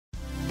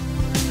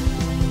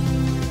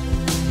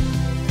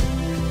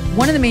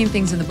One of the main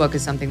things in the book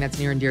is something that's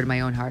near and dear to my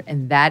own heart,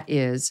 and that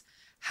is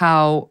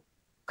how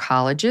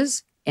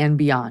colleges and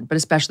beyond, but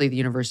especially the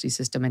university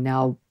system and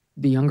now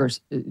the younger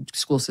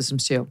school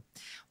systems too,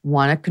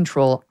 want to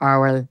control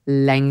our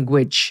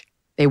language.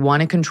 They want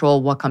to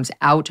control what comes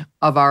out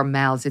of our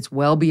mouths. It's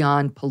well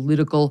beyond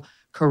political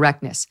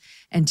correctness.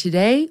 And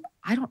today,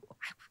 I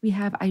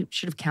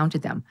should have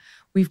counted them.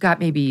 We've got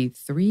maybe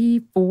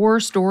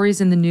 3-4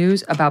 stories in the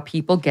news about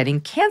people getting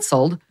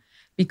canceled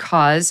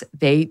because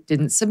they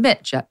didn't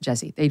submit,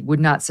 Jesse. They would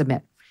not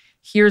submit.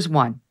 Here's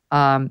one.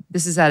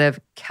 This is out of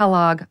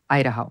Kellogg,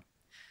 Idaho.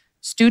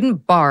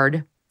 Student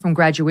barred from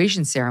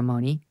graduation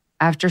ceremony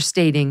after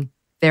stating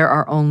there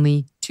are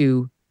only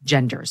 2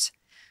 genders.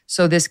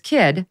 So this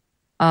kid,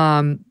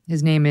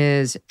 his name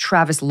is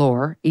Travis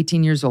Lohr,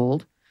 18 years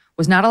old,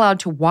 was not allowed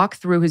to walk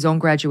through his own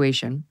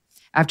graduation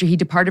after he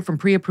departed from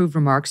pre-approved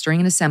remarks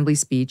during an assembly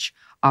speech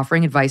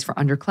offering advice for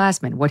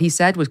underclassmen. What he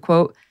said was,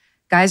 quote,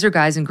 "Guys are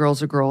guys and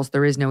girls are girls.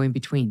 There is no in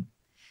between."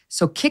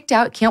 So kicked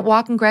out, can't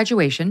walk in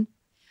graduation.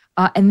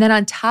 And then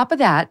on top of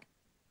that,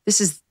 this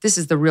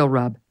is the real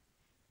rub.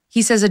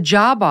 He says a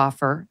job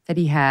offer that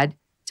he had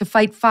to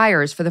fight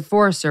fires for the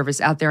Forest Service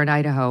out there in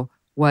Idaho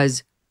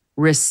was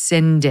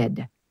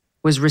rescinded.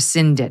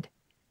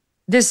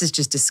 This is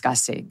just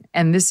disgusting.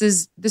 And this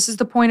is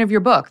the point of your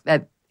book,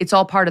 that it's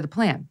all part of the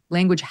plan.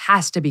 Language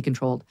has to be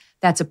controlled.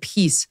 That's a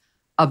piece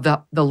of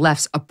the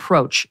left's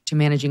approach to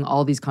managing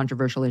all these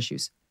controversial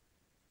issues.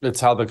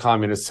 It's how the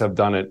communists have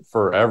done it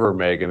forever,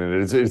 Megyn.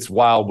 And it's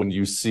wild when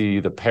you see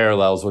the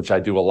parallels, which I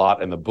do a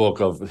lot in the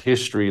book, of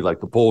history, like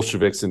the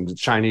Bolsheviks and the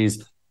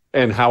Chinese,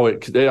 and how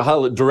it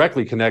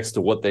directly connects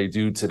to what they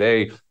do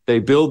today. They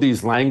build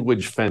these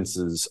language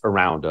fences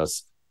around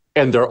us,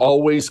 and they're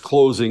always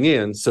closing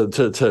in so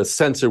to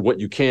censor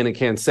what you can and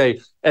can't say,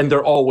 and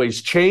they're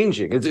always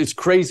changing. It's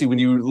crazy when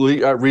you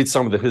read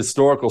some of the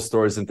historical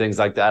stories and things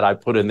like that I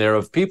put in there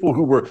of people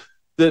who were,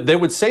 they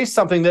would say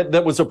something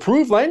that was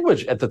approved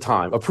language at the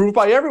time, approved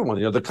by everyone.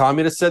 You know, the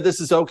communists said, this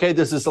is okay,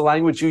 this is the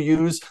language you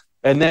use.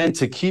 And then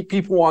to keep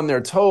people on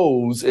their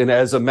toes and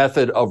as a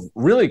method of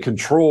really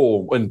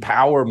control and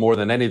power more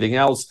than anything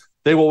else,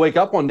 they will wake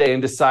up one day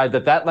and decide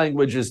that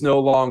language is no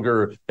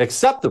longer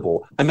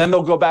acceptable. And then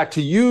they'll go back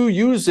to you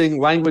using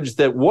language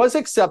that was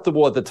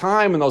acceptable at the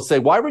time. And they'll say,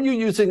 why were you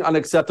using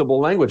unacceptable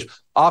language?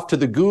 Off to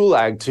the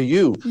gulag to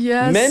you.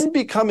 Yes. Men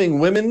becoming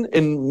women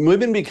and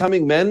women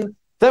becoming men,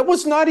 that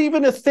was not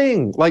even a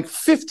thing like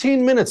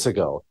 15 minutes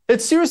ago.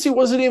 It seriously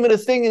wasn't even a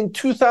thing in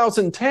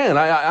 2010.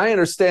 I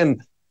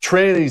understand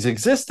trannies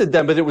existed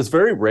then, but it was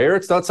very rare.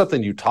 It's not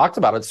something you talked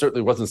about. It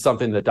certainly wasn't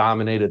something that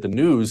dominated the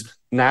news.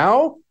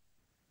 Now,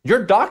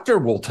 your doctor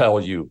will tell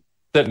you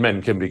that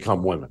men can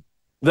become women.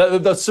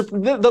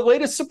 The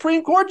latest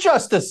Supreme Court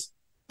justice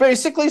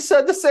basically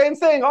said the same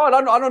thing. Oh,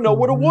 I don't know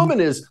what a woman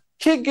is.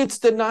 Kid gets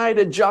denied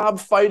a job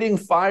fighting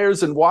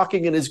fires and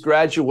walking in his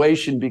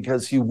graduation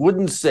because he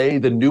wouldn't say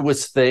the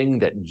newest thing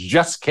that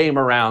just came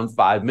around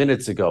 5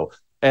 minutes ago.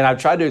 And I've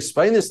tried to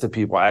explain this to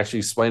people. I actually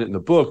explain it in the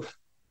book.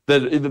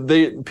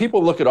 That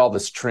people look at all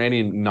this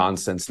tranny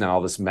nonsense now,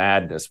 all this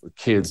madness with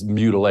kids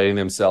mutilating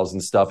themselves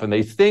and stuff, and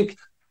they think,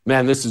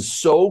 man, this is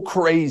so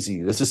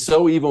crazy. This is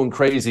so evil and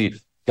crazy.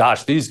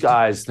 Gosh, these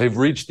guys, they've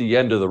reached the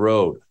end of the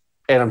road.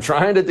 And I'm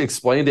trying to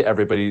explain to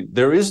everybody,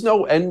 there is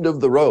no end of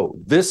the road.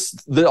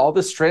 All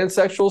this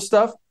transsexual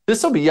stuff,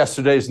 this will be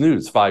yesterday's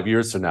news 5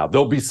 years from now.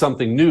 There'll be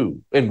something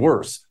new and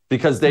worse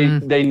because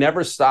they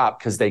never stop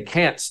because they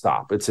can't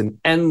stop. It's an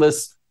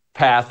endless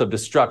path of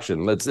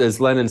destruction. As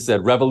Lenin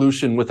said,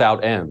 revolution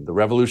without end. The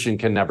revolution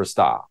can never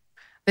stop.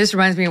 This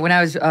reminds me when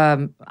I was,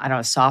 a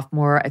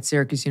sophomore at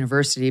Syracuse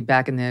University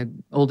back in the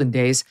olden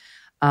days.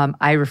 I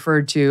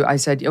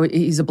said, oh,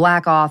 he's a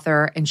Black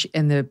author.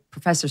 And the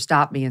professor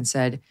stopped me and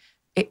said,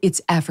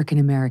 it's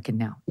African-American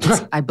now.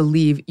 I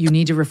believe you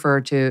need to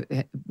refer to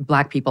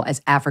Black people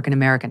as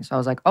African-American. So I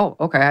was like, oh,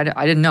 okay,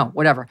 I didn't know,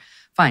 whatever.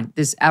 Fine,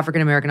 this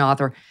African-American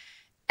author.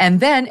 And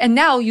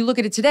now you look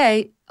at it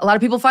today, a lot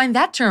of people find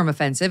that term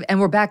offensive, and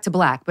we're back to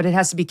Black, but it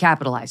has to be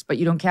capitalized. But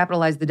you don't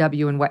capitalize the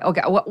W and Y.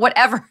 Okay,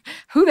 whatever.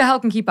 Who the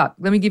hell can keep up?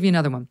 Let me give you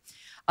another one.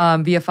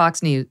 Via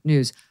Fox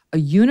News, a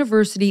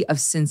University of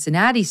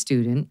Cincinnati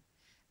student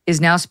is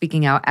now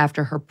speaking out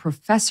after her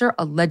professor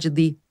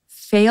allegedly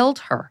failed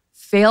her,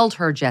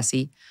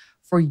 Jesse,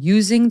 for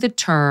using the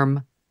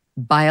term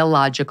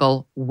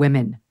biological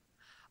women.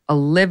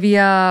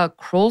 Olivia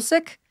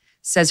Krolsik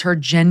says her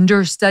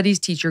gender studies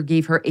teacher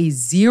gave her a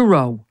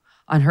 0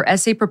 on her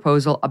essay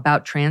proposal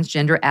about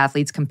transgender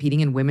athletes competing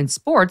in women's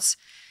sports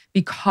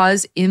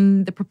because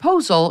in the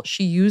proposal,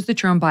 she used the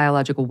term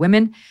biological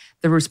women.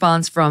 The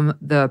response from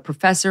the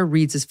professor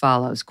reads as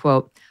follows,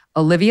 quote,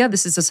 Olivia,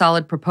 this is a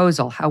solid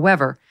proposal.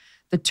 However,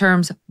 the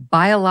terms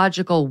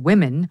biological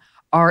women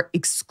are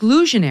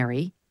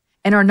exclusionary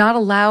and are not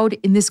allowed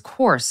in this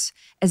course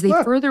as they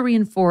further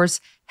reinforce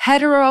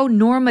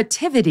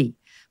heteronormativity.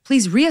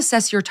 Please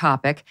reassess your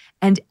topic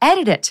and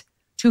edit it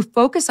to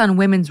focus on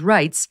women's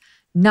rights,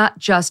 not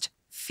just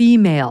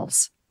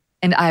females.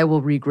 And I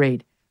will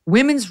regrade.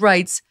 Women's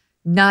rights,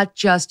 not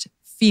just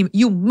female.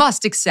 You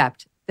must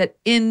accept that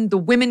in the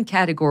women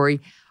category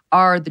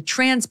are the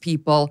trans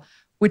people,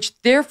 which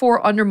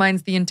therefore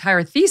undermines the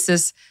entire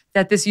thesis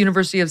that this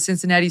University of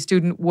Cincinnati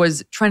student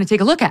was trying to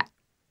take a look at.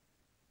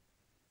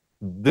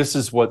 This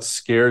is what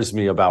scares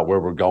me about where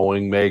we're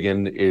going,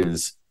 Megyn,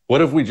 is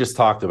what have we just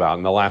talked about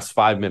in the last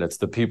 5 minutes?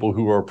 The people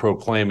who are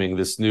proclaiming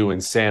this new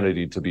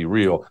insanity to be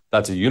real.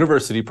 That's a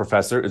university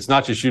professor. It's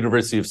not just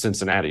University of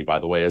Cincinnati, by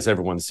the way, as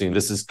everyone's seen.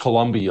 This is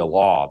Columbia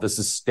Law. This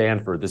is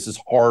Stanford. This is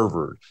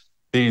Harvard.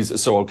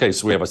 So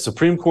we have a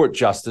Supreme Court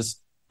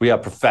justice. We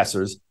have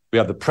professors. We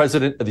have the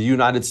president of the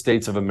United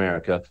States of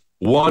America.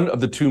 One of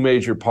the two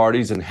major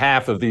parties and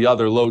half of the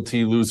other low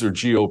T loser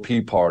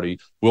GOP party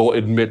will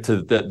admit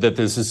to that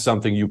this is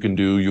something you can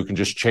do. You can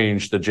just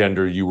change the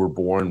gender you were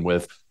born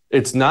with.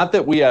 It's not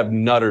that we have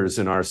nutters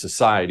in our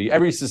society.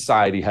 Every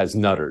society has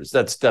nutters.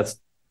 That's the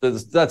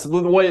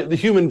way the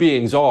human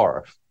beings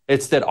are.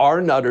 It's that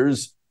our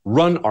nutters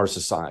run our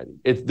society.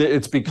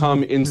 It's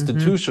become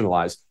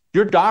institutionalized.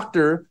 Your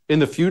doctor in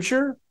the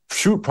future,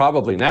 shoot,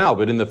 probably now,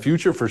 but in the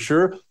future for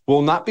sure,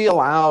 will not be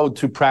allowed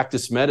to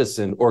practice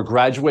medicine or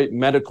graduate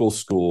medical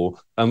school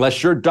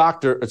unless your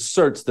doctor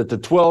asserts that the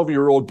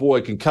 12-year-old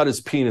boy can cut his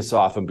penis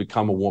off and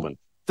become a woman.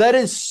 That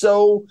is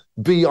so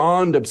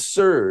beyond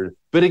absurd.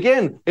 But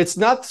again, it's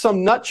not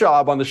some nut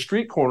job on the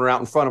street corner out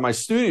in front of my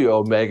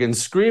studio, Megyn,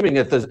 screaming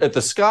at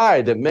the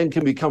sky that men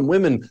can become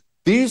women.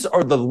 These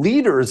are the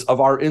leaders of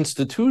our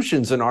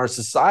institutions in our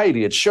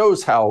society. It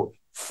shows how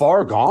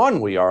far gone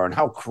we are and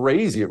how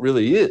crazy it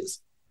really is.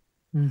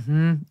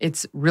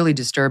 It's really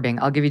disturbing.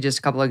 I'll give you just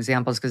a couple of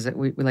examples because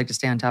we like to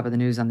stay on top of the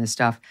news on this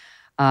stuff.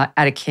 Out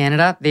of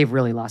Canada, they've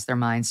really lost their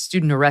minds.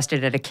 Student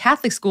arrested at a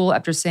Catholic school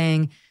after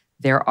saying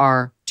there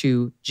are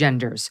two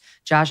genders.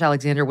 Josh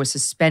Alexander was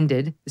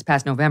suspended this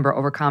past November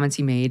over comments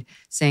he made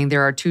saying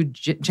there are two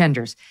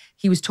genders.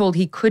 He was told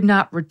he could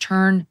not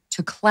return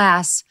to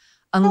class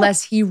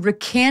unless he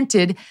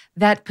recanted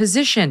that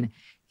position.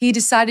 He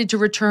decided to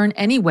return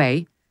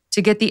anyway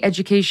to get the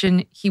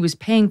education he was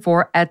paying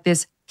for at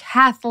this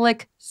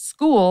Catholic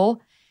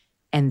school,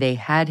 and they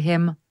had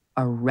him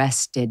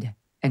arrested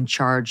and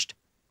charged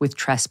with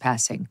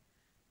trespassing.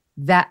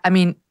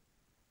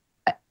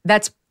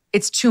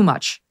 It's too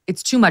much.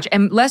 It's too much.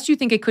 And lest you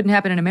think it couldn't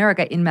happen in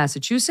America, in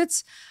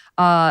Massachusetts,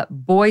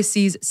 boy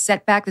sees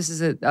setback. This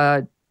is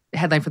a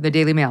headline from the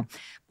Daily Mail.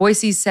 Boy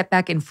sees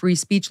setback in free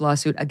speech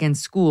lawsuit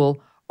against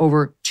school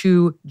over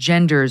two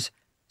genders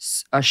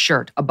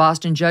shirt. A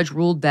Boston judge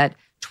ruled that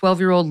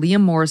 12-year-old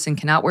Liam Morrison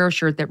cannot wear a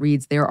shirt that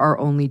reads, "There are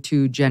only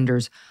two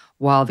genders,"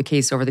 while the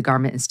case over the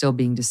garment is still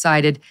being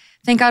decided.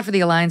 Thank God for the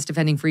Alliance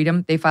Defending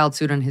Freedom. They filed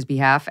suit on his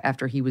behalf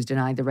after he was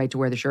denied the right to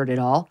wear the shirt at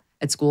all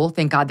at school.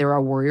 Thank God there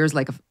are warriors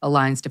like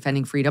Alliance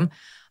Defending Freedom.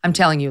 I'm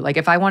telling you, like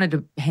if I wanted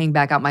to hang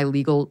back out my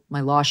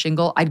law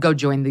shingle, I'd go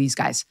join these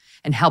guys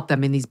and help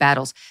them in these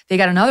battles. They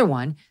got another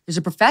one. There's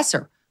a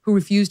professor who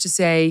refused to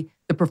say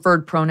the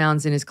preferred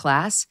pronouns in his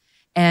class.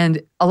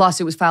 And a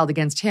lawsuit was filed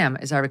against him,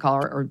 as I recall,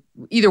 or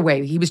either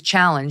way, he was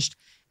challenged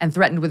and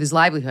threatened with his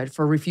livelihood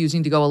for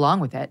refusing to go along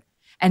with it.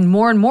 And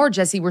more,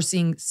 Jesse, we're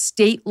seeing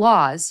state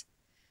laws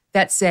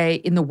that say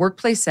in the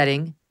workplace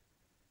setting,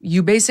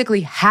 you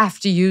basically have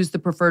to use the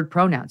preferred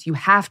pronouns. You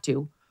have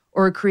to,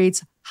 or it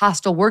creates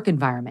hostile work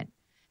environment.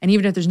 And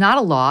even if there's not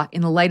a law,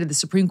 in the light of the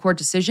Supreme Court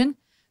decision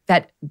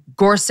that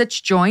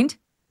Gorsuch joined,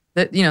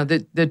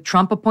 the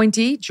Trump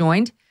appointee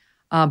joined,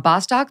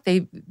 Bostock,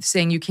 they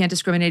saying you can't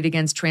discriminate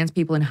against trans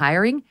people in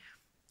hiring.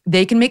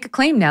 They can make a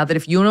claim now that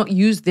if you don't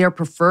use their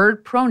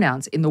preferred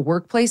pronouns in the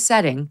workplace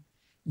setting,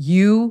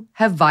 you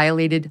have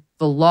violated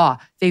the law.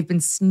 They've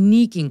been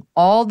sneaking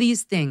all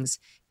these things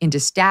into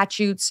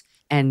statutes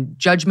and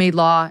judge-made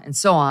law and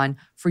so on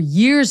for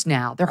years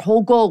now. Their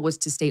whole goal was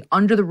to stay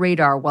under the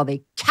radar while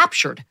they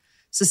captured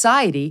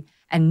society.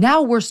 And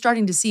now we're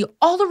starting to see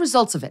all the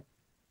results of it.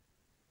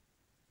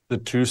 The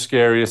two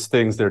scariest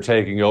things they're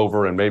taking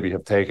over and maybe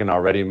have taken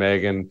already,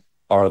 Megyn,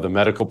 are the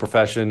medical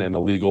profession and the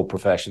legal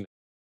profession.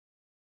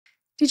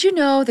 Did you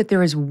know that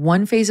there is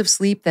one phase of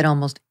sleep that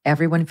almost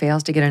everyone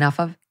fails to get enough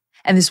of?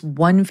 And this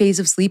one phase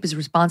of sleep is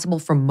responsible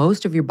for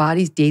most of your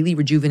body's daily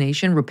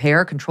rejuvenation,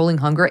 repair, controlling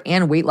hunger,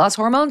 and weight loss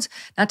hormones,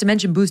 not to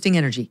mention boosting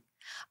energy.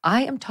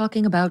 I am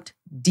talking about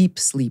deep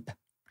sleep.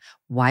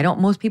 Why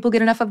don't most people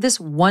get enough of this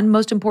one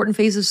most important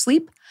phase of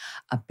sleep?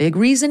 A big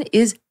reason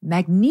is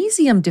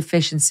magnesium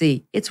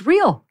deficiency. It's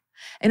real.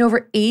 And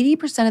over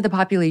 80% of the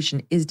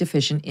population is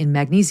deficient in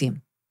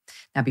magnesium.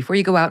 Now, before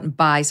you go out and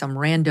buy some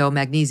rando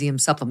magnesium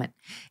supplement,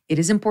 it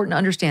is important to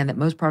understand that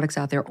most products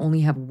out there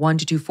only have 1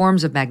 to 2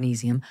 forms of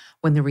magnesium,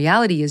 when the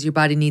reality is your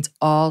body needs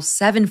all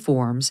 7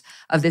 forms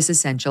of this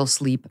essential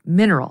sleep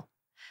mineral.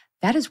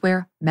 That is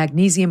where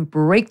Magnesium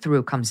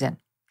Breakthrough comes in.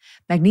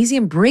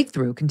 Magnesium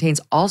Breakthrough contains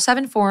all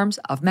 7 forms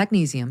of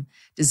magnesium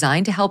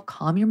designed to help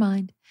calm your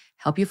mind,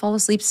 help you fall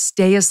asleep,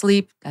 stay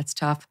asleep, that's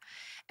tough,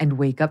 and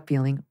wake up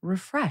feeling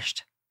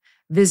refreshed.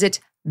 Visit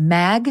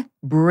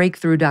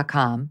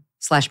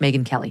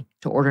magbreakthrough.com/Megyn Kelly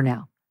to order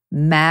now.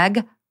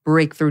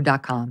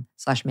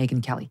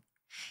 magbreakthrough.com/Megyn Kelly.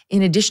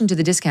 In addition to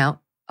the discount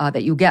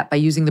that you'll get by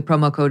using the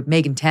promo code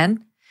Megyn10,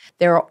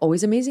 There are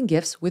always amazing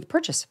gifts with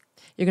purchase.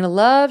 You're going to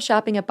love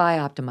shopping at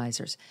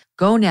Bioptimizers.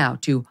 Go now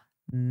to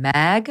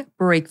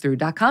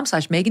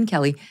magbreakthrough.com/Megyn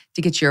Kelly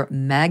to get your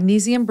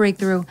magnesium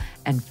breakthrough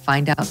and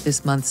find out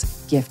this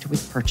month's gift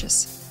with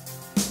purchase.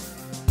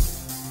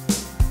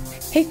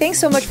 Hey, thanks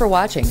so much for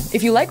watching.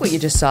 If you like what you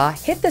just saw,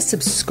 hit the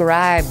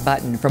subscribe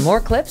button for more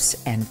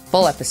clips and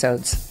full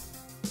episodes.